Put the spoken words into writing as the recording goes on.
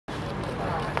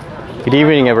Good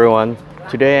evening, everyone.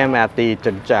 Today I'm at the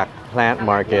Chatuchak Plant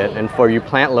Market, and for you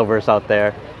plant lovers out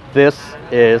there, this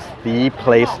is the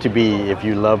place to be if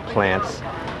you love plants.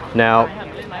 Now,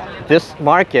 this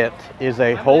market is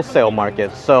a wholesale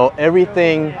market, so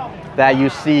everything that you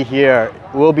see here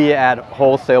will be at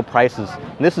wholesale prices.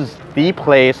 This is the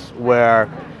place where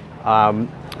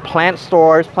plant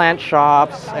stores, plant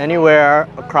shops, anywhere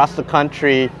across the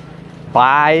country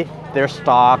buy their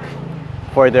stock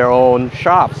for their own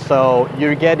shops. So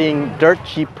you're getting dirt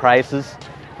cheap prices,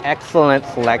 excellent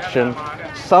selection,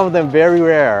 some of them very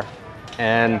rare,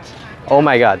 and oh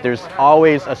my god, there's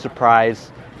always a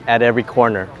surprise at every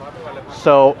corner.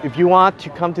 So if you want to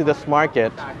come to this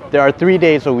market, there are 3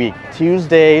 days a week: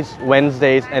 Tuesdays,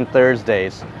 Wednesdays, and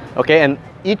Thursdays. Okay, and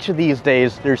each of these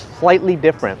days they're slightly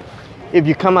different. If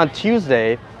you come on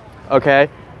Tuesday, okay,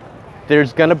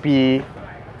 there's gonna be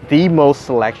the most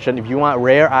selection. If you want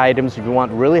rare items, if you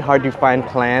want really hard to find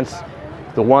plants,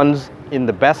 the ones in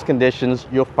the best conditions,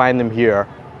 you'll find them here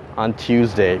on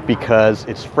Tuesday because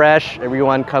it's fresh.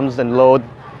 Everyone comes and load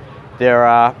their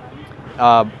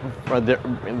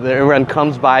everyone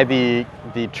comes by the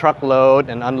truckload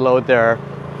and unload their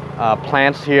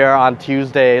plants here on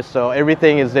Tuesday, so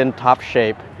everything is in top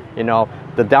shape. You know,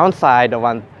 the downside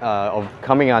of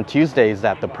coming on Tuesday is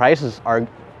that the prices are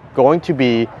going to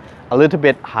be a little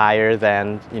bit higher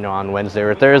than, you know, on Wednesday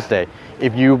or Thursday.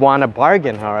 If you want a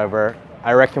bargain, however,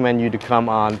 I recommend you to come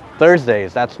on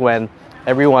Thursdays. That's when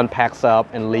everyone packs up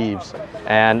and leaves,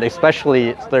 and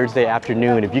especially Thursday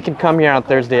afternoon. If you can come here on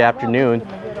Thursday afternoon,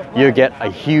 you get a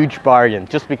huge bargain,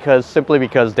 just simply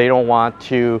because they don't want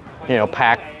to, you know,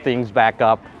 pack things back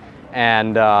up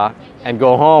and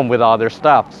go home with all their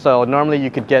stuff. So normally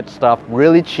you could get stuff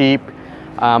really cheap,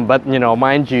 but you know,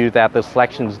 mind you that the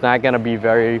selection is not going to be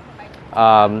very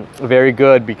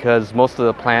good because most of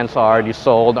the plants are already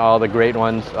sold. All the great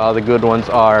ones, all the good ones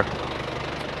are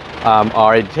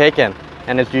already taken.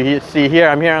 And as you see here,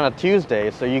 I'm here on a Tuesday,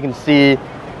 so you can see,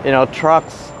 you know,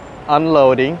 trucks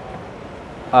unloading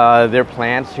their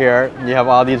plants here. You have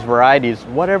all these varieties,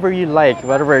 whatever you like,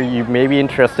 whatever you may be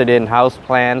interested in, house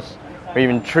plants or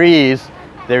even trees.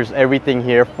 There's everything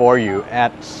here for you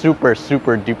at super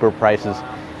duper prices.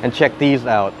 And check these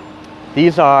out.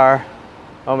 These are,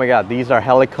 oh my god, these are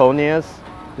heliconias.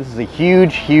 This is a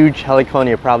huge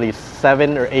heliconia, probably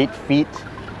 7 or 8 feet.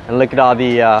 And look at all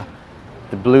the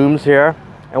blooms here.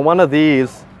 And one of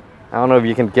these, I don't know if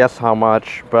you can guess how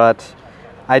much, but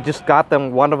I just got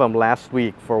one of them last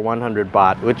week for 100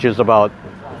 baht, which is about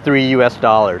 $3 US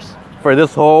for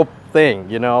this whole thing,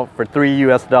 you know, for $3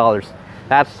 US.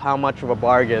 That's how much of a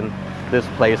bargain this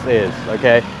place is,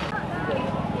 okay?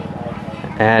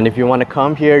 And if you want to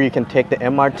come here, you can take the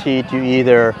MRT to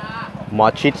either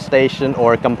Machit station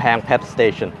or Kampang Pet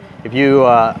station. If you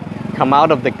come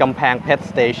out of the Kampang Pet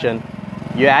station,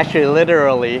 you actually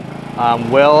literally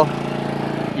will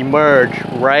emerge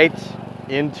right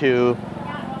into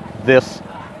this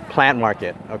plant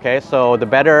market. Okay, so the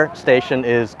better station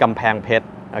is Kampang Pet.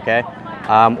 Okay,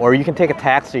 or you can take a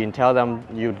taxi and tell them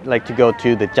you'd like to go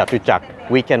to the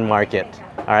Chatuchak weekend market.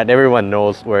 All right, everyone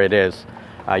knows where it is.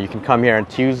 You can come here on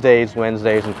Tuesdays,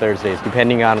 Wednesdays, and Thursdays,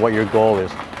 depending on what your goal is.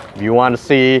 If you want to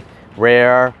see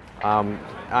rare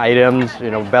items,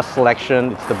 you know, best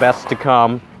selection, it's the best to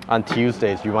come on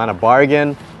Tuesdays. If you want a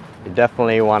bargain, you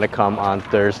definitely want to come on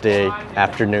Thursday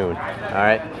afternoon. All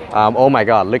right. Oh my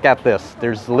god, look at this.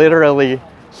 There's literally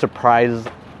surprises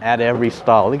at every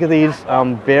stall. Look at these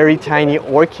very tiny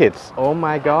orchids. Oh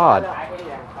my god.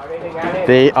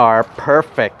 They are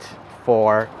perfect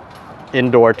for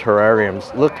indoor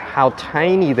terrariums. Look how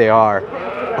tiny they are.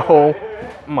 Oh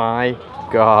my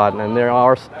god. And they're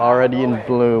already in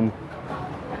bloom.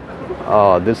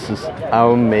 Oh, this is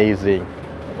amazing.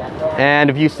 And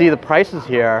if you see the prices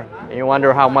here and you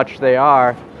wonder how much they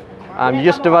are, you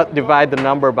just divide the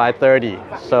number by 30.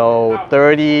 So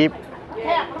 30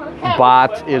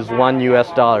 baht is $1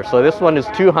 US. So this one is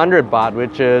 200 baht,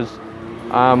 which is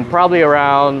probably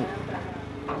around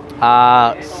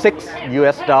 $6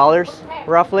 US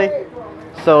roughly.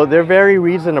 So they're very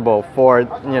reasonable for,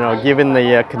 you know, given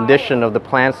the condition of the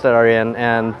plants that are in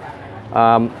and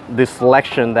the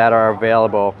selection that are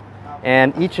available.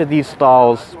 And each of these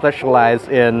stalls specialize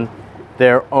in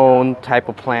their own type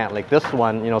of plant. Like this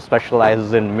one, you know,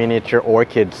 specializes in miniature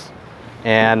orchids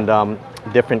and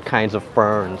different kinds of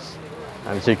ferns.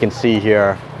 And so you can see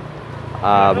here.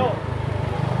 All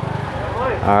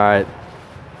right.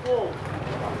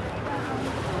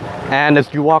 And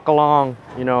as you walk along,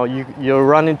 you know, you'll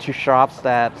run into shops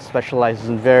that specialize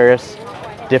in various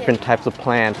different types of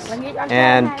plants,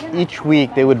 and each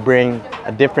week they would bring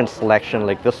a different selection.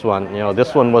 Like this one, you know,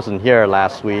 this one wasn't here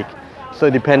last week, so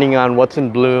depending on what's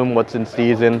in bloom, what's in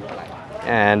season,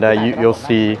 and you'll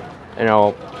see, you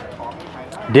know,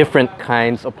 different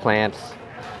kinds of plants.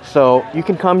 So you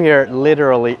can come here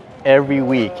literally every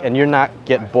week and you're not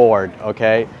get bored,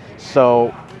 okay?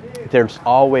 So there's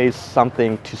always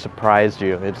something to surprise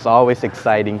you. It's always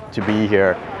exciting to be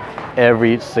here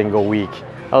every single week.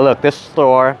 Oh look, this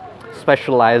store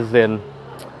specializes in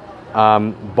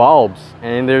bulbs,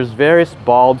 and there's various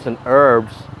bulbs and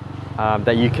herbs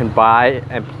that you can buy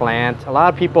and plant. A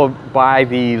lot of people buy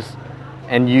these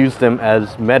and use them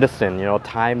as medicine. You know,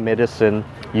 Thai medicine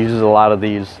uses a lot of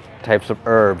these types of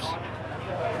herbs.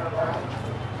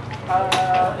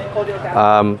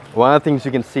 One of the things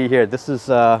you can see here, this is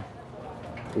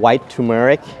white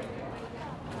turmeric.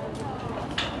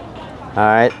 All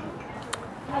right,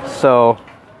 so,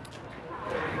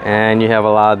 and you have a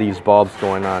lot of these bulbs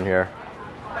going on here.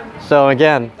 So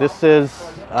again, this is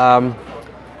a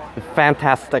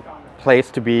fantastic place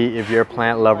to be if you're a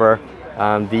plant lover.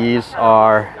 These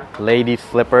are lady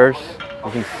slippers.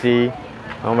 You can see,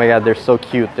 oh my god, they're so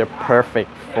cute. They're perfect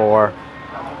for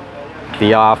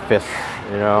the office,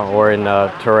 you know, or in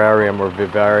a terrarium or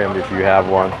vivarium if you have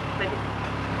one.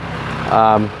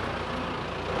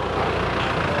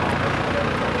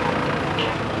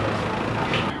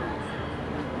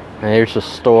 And here's a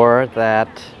store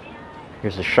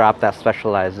here's a shop that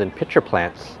specializes in pitcher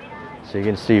plants. So you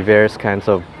can see various kinds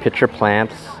of pitcher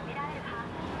plants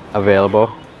available.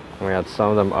 Oh my god, some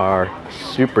of them are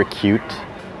super cute.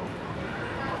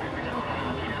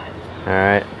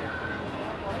 Alright.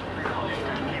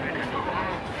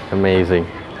 Amazing.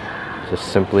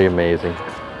 Just simply amazing.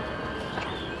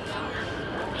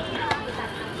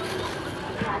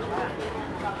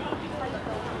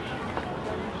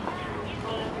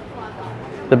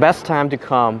 The best time to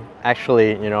come,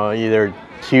 actually, you know, either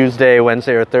Tuesday,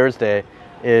 Wednesday, or Thursday,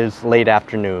 is late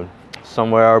afternoon.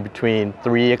 Somewhere between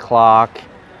 3 o'clock,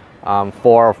 4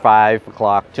 or 5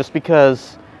 o'clock, just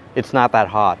because it's not that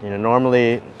hot. You know,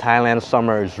 normally Thailand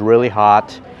summer is really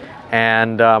hot,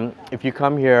 and if you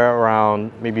come here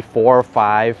around maybe 4 or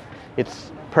 5,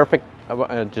 it's perfect,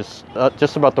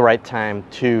 just about the right time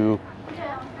to,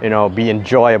 you know, be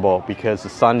enjoyable, because the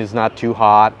sun is not too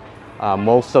hot.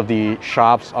 Most of the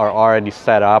shops are already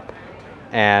set up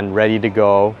and ready to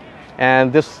go,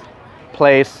 and this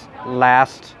place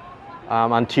lasts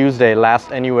on Tuesday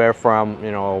lasts anywhere from,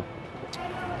 you know,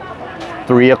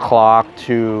 3 o'clock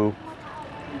to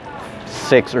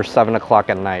 6 or 7 o'clock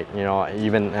at night. You know,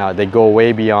 even they go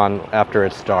way beyond after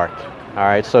it's dark. All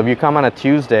right, so if you come on a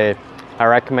Tuesday, I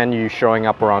recommend you showing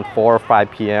up around 4 or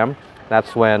 5 p.m.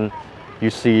 That's when you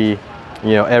see,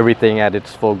 you know, everything at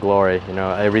its full glory. You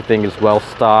know, everything is well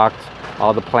stocked,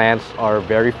 all the plants are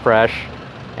very fresh,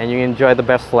 and you enjoy the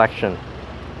best selection.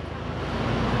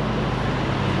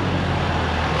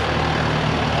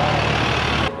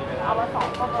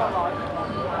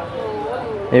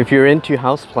 If you're into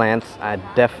houseplants, I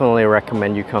definitely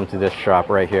recommend you come to this shop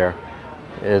right here.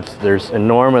 There's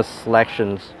enormous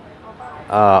selections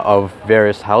of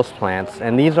various houseplants,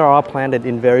 and these are all planted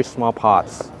in very small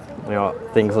pots. You know,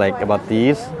 things like about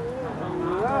these.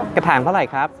 กระถางเท่าไหร่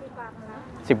ครับ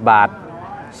 10 บาท.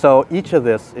 So each of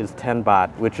this is 10 baht,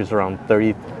 which is around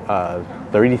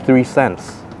 33 cents.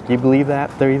 Do you believe that?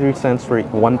 33 cents for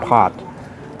one pot.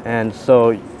 And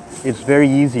so it's very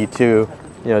easy to,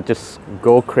 you know, just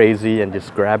go crazy and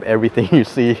just grab everything you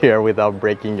see here without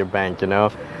breaking your bank, you know.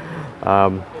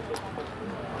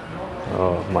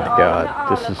 Oh my god,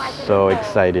 this is so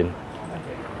exciting.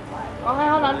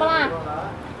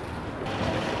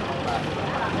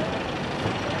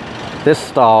 This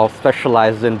stall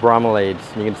specializes in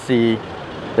bromeliads. You can see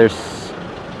there's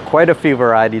quite a few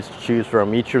varieties to choose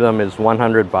from. Each of them is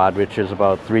 100 baht, which is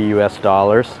about $3 US,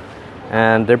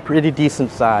 and they're pretty decent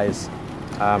size.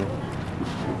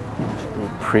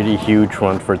 Pretty huge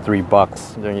one for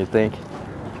 $3, don't you think?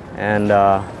 And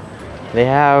they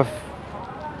have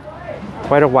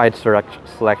quite a wide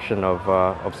selection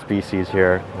of species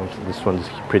here. This one's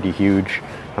pretty huge.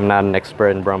 I'm not an expert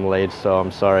in bromeliads, so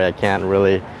I'm sorry I can't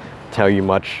really tell you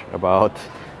much about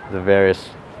the various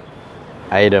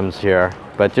items here,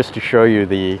 but just to show you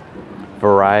the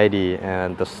variety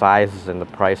and the sizes and the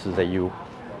prices that you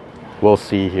will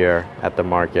see here at the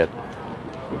market.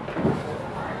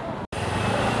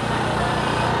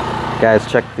 Guys,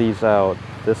 check these out.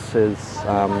 This is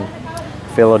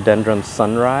Philodendron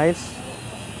Sunrise.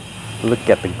 Look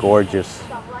at the gorgeous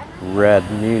red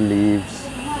new leaves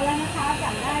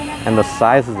and the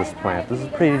size of this plant. This is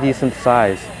a pretty decent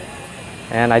size.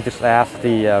 And I just asked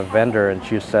the vendor, and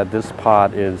she said this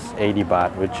pot is 80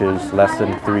 baht, which is less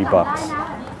than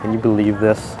 $3. Can you believe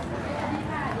this?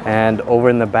 And over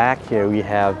in the back here, we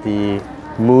have the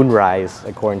moonrise,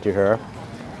 according to her,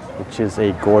 which is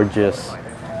a gorgeous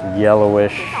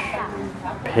yellowish,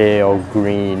 pale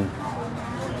green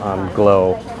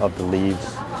glow of the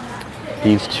leaves.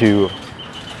 These two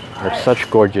are such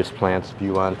gorgeous plants if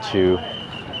you want to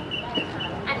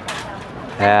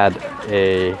add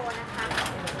a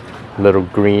little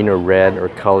green or red or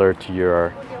color to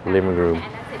your living room.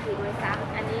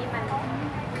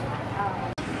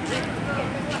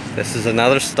 This is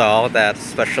another stall that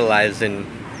specializes in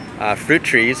fruit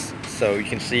trees. So you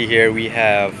can see here we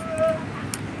have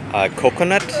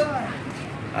coconut,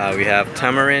 we have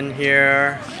tamarind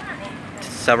here,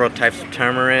 several types of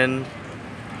tamarind.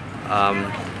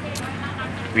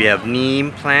 We have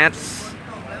neem plants.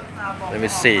 Let me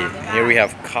see. Here we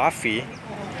have coffee.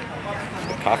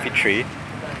 The coffee tree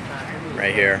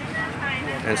right here.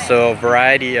 And so a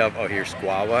variety of, oh, here's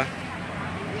guava.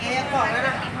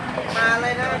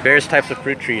 Various types of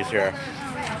fruit trees here.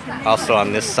 Also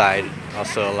on this side,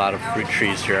 also a lot of fruit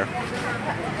trees here.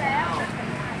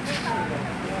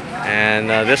 And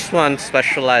this one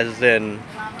specializes in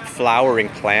flowering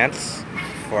plants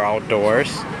for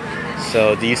outdoors.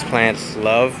 So these plants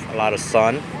love a lot of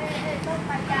sun.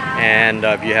 And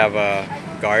if you have a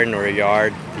garden or a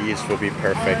yard, these will be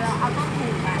perfect.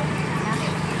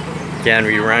 Again,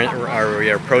 we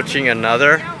are approaching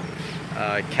another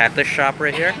cactus shop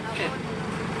right here.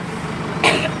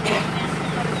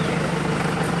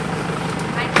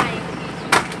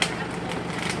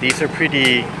 These are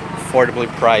pretty affordably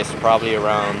priced, probably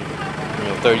around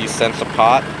 30 cents a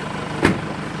pot,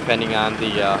 depending on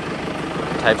the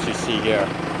types you see here.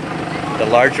 The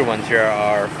larger ones here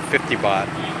are 50 baht,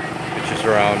 which is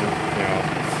around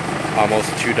almost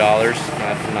 $2,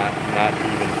 not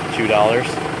even $2.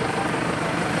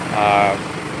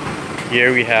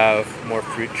 Here we have more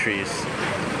fruit trees.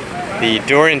 The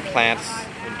durian plants,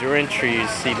 durian trees,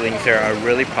 seedlings here are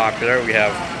really popular. We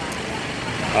have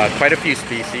quite a few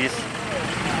species,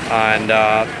 and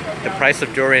the price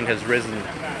of durian has risen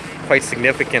quite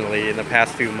significantly in the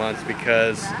past few months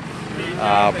because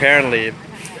apparently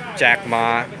Jack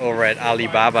Ma over at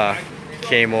Alibaba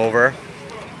came over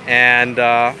and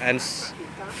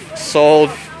sold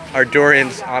our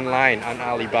durians online on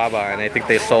Alibaba, and I think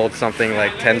they sold something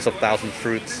like tens of thousands of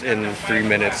fruits in 3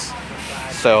 minutes.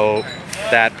 So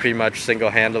that pretty much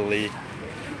single-handedly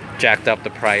jacked up the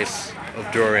price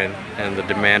of durian and the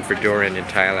demand for durian in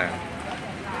Thailand.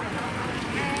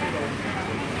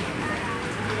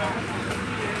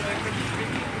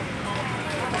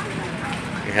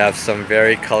 We have some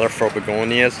very colorful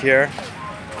begonias here.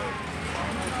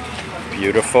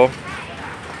 Beautiful.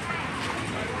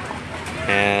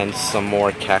 And some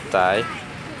more cacti.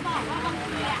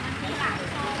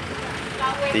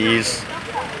 These,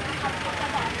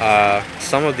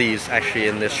 some of these actually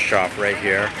in this shop right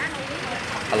here,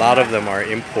 a lot of them are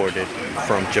imported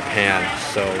from Japan.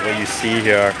 So what you see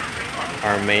here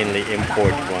are mainly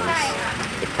import ones.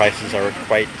 The prices are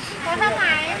quite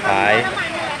high,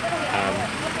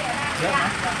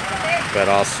 but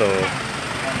also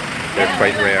they're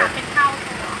quite rare.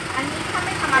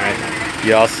 Right.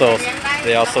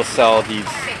 They also sell these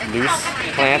loose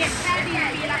plants.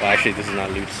 Well, actually, this is not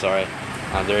loose. Sorry,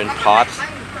 they're in pots.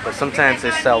 But sometimes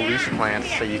they sell loose plants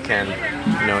so you can,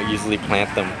 easily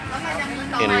plant them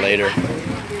in later.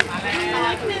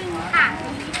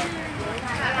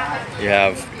 You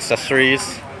have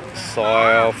accessories,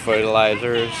 soil,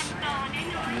 fertilizers,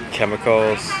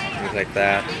 chemicals, things like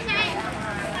that.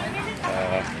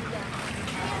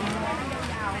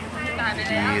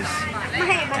 These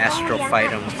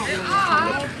astrophytums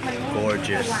look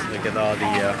gorgeous. Look at all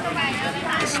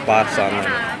the spots on them.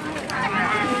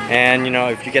 And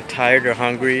if you get tired or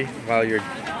hungry while you're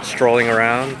strolling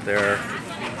around, there are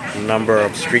a number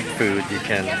of street food you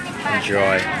can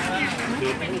enjoy.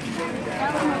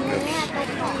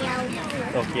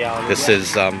 Oops. This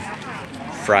is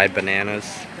fried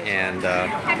bananas and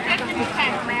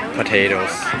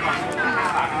potatoes.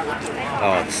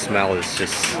 Oh, the smell is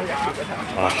just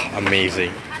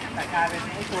amazing.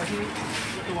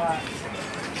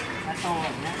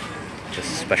 This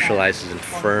specializes in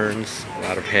ferns, a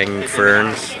lot of hanging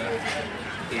ferns.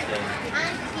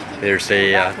 There's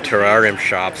a terrarium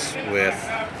shops with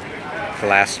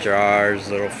glass jars,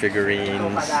 little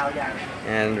figurines,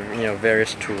 and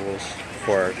various tools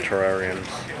for terrariums.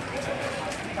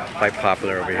 Quite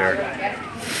popular over here.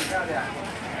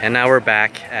 And now we're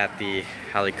back at the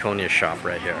Haliconia shop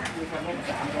right here.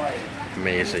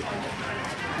 Amazing.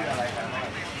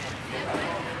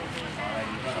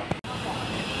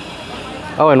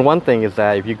 Oh, and one thing is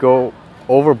that if you go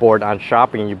overboard on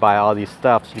shopping, you buy all these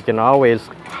stuffs, you can always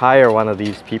hire one of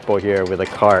these people here with a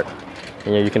cart.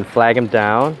 And, you can flag them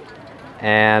down,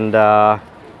 and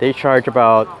they charge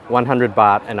about 100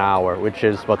 baht an hour, which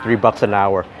is about $3 an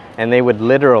hour. And they would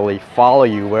literally follow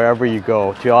you wherever you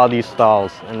go to all these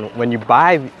stalls. And when you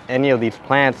buy any of these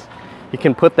plants, you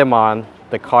can put them on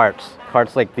the carts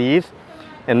like these,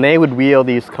 and they would wheel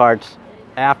these carts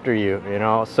after you,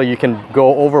 so you can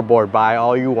go overboard, buy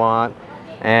all you want,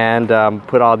 and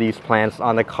put all these plants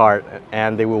on the cart,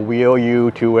 and they will wheel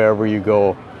you to wherever you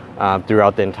go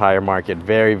throughout the entire market.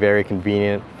 Very, very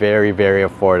convenient, very, very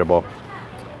affordable.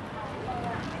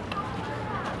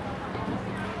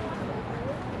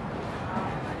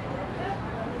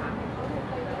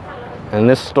 And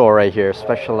this store right here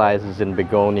specializes in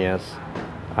begonias.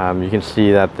 You can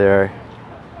see that there are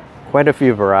quite a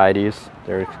few varieties.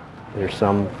 There's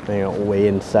some way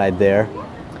inside there.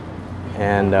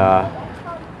 And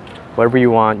whatever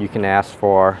you want, you can ask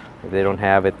for. If they don't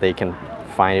have it, they can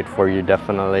find it for you,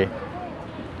 definitely.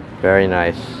 Very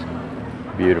nice.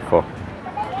 Beautiful.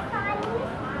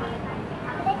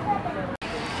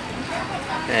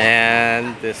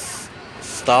 And this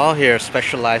stall here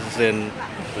specializes in,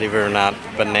 believe it or not,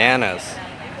 bananas.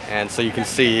 And so you can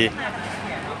see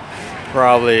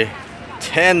probably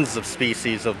tens of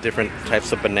species of different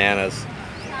types of bananas,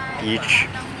 each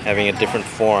having a different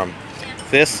form.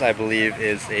 This, I believe,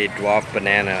 is a dwarf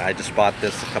banana. I just bought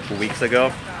this a couple weeks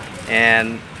ago,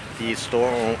 and the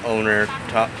store owner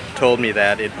told me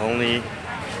that it only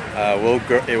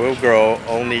will grow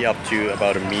only up to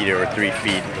about 1 meter or 3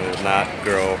 feet. It will not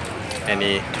grow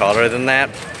any taller than that,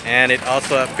 and it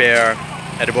also bear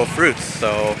edible fruits.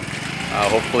 So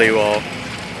hopefully we'll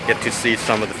get to see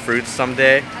some of the fruits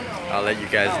someday. I'll let you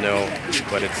guys know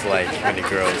what it's like when it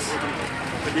grows.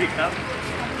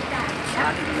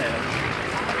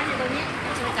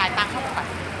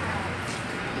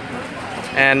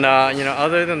 And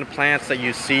other than the plants that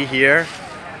you see here,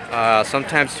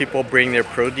 sometimes people bring their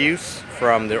produce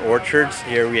from their orchards.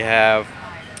 Here we have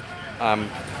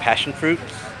passion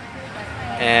fruits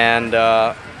and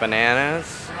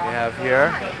bananas we have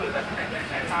here.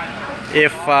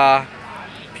 If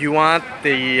you want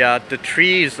the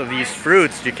trees of these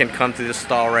fruits, you can come to this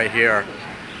stall right here,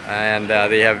 and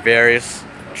they have various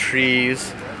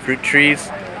trees, fruit trees.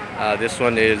 This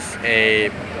one is a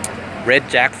red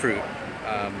jackfruit,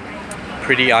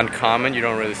 pretty uncommon. You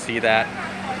don't really see that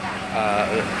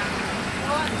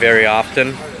very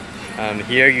often.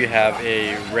 Here you have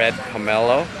a red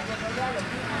pomelo,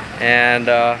 and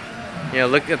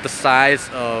look at the size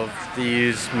of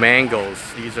these mangoes.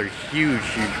 These are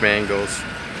huge mangoes.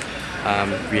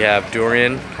 We have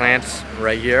durian plants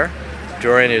right here.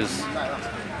 Durian is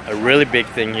a really big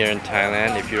thing here in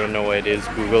Thailand. If you don't know what it is,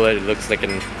 Google it. It looks like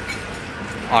an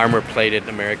armor-plated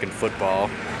American football,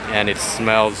 and it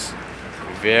smells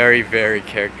very, very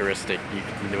characteristic.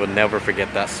 You will never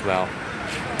forget that smell.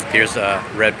 Here's a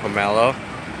red pomelo,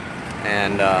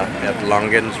 and we have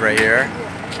longans right here.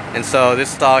 And so this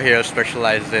stall here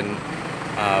specializes in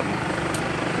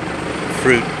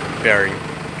fruit-bearing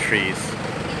trees.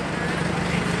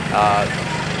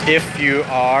 If you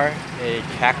are a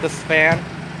cactus fan,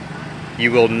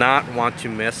 you will not want to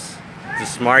miss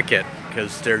this market,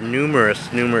 because there are numerous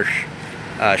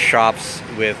shops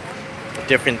with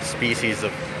different species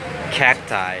of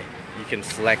cacti you can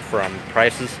select from.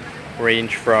 Prices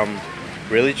range from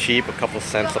really cheap, a couple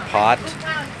cents a pot,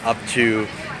 up to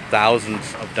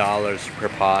thousands of dollars per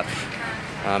pot,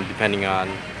 depending on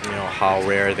how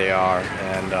rare they are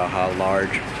and how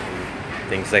large,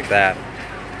 things like that.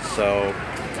 So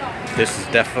this is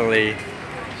definitely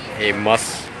a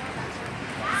must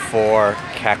for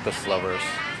cactus lovers.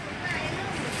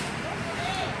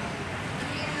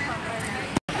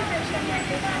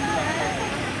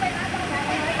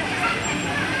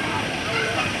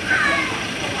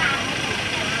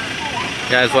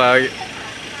 Guys, while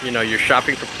you're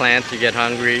shopping for plants, you get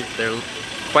hungry, there are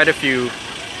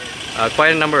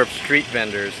quite a number of street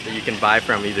vendors that you can buy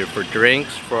from, either for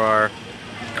drinks, for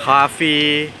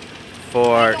coffee,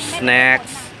 for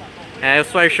snacks. And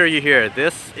that's why I show you here.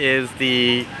 This is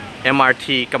the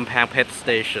MRT Kampang Pet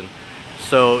Station.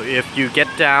 So if you get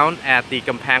down at the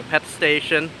Kampang Pet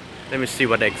Station, let me see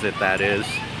what exit that is.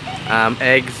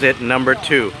 Exit number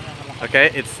 2.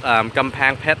 Okay, it's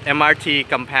MRT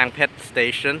Kampang Pet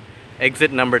Station,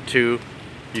 exit number 2.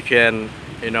 You can,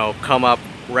 come up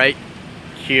right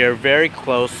here, very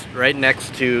close, right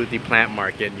next to the plant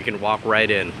market. You can walk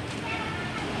right in.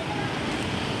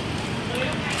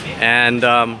 And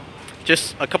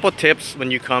just a couple tips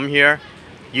when you come here.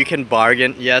 You can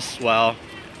bargain. Yes, well,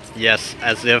 Yes,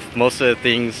 as if most of the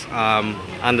things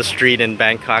on the street in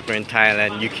Bangkok or in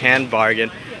Thailand, you can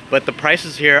bargain, but the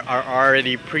prices here are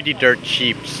already pretty dirt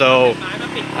cheap. So,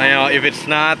 if it's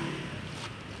not,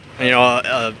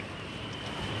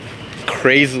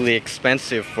 crazily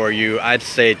expensive for you, I'd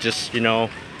say just,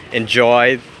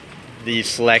 enjoy the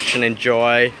selection,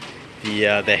 enjoy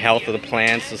the health of the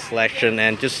plants, the selection,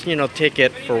 and just take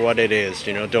it for what it is.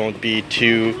 Don't be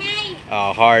too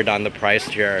hard on the price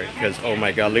here, because oh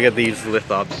my god, look at these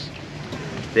lithops.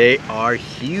 They are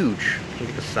huge. Look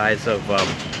at the size of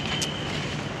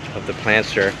the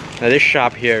plants here. Now this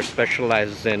shop here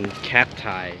specializes in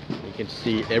cacti. You can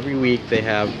see every week they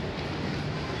have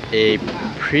a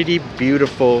pretty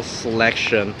beautiful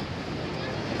selection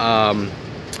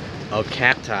of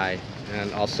cacti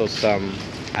and also some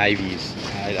ivies.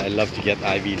 I love to get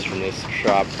ivies from this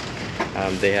shop.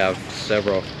 They have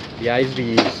several. The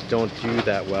ivies don't do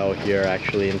that well here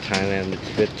actually in Thailand. It's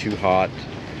a bit too hot,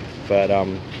 but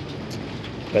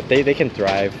they can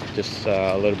thrive. Just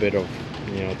a little bit of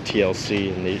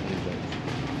TLC and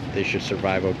they should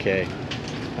survive okay.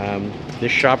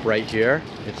 This shop right here,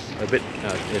 it's a bit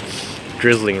it's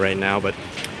drizzling right now, but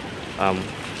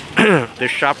this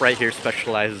shop right here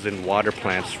specializes in water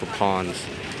plants for ponds,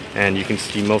 and you can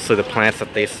see most of the plants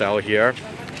that they sell here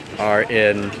are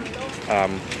in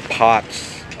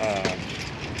pots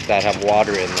that have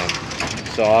water in them.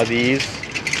 So all these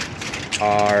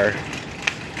are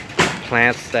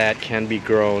plants that can be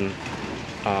grown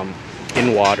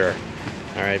in water,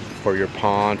 all right, for your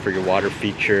pond, for your water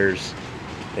features,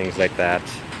 things like that.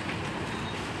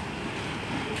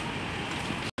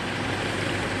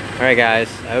 Alright guys,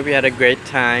 I hope you had a great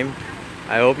time.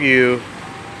 I hope you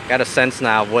got a sense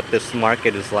now of what this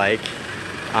market is like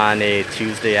on a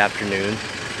Tuesday afternoon.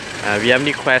 If you have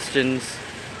any questions,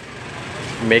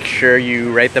 make sure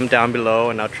you write them down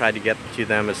below and I'll try to get to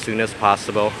them as soon as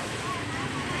possible.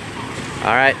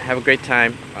 Alright, have a great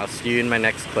time. I'll see you in my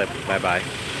next clip. Bye bye.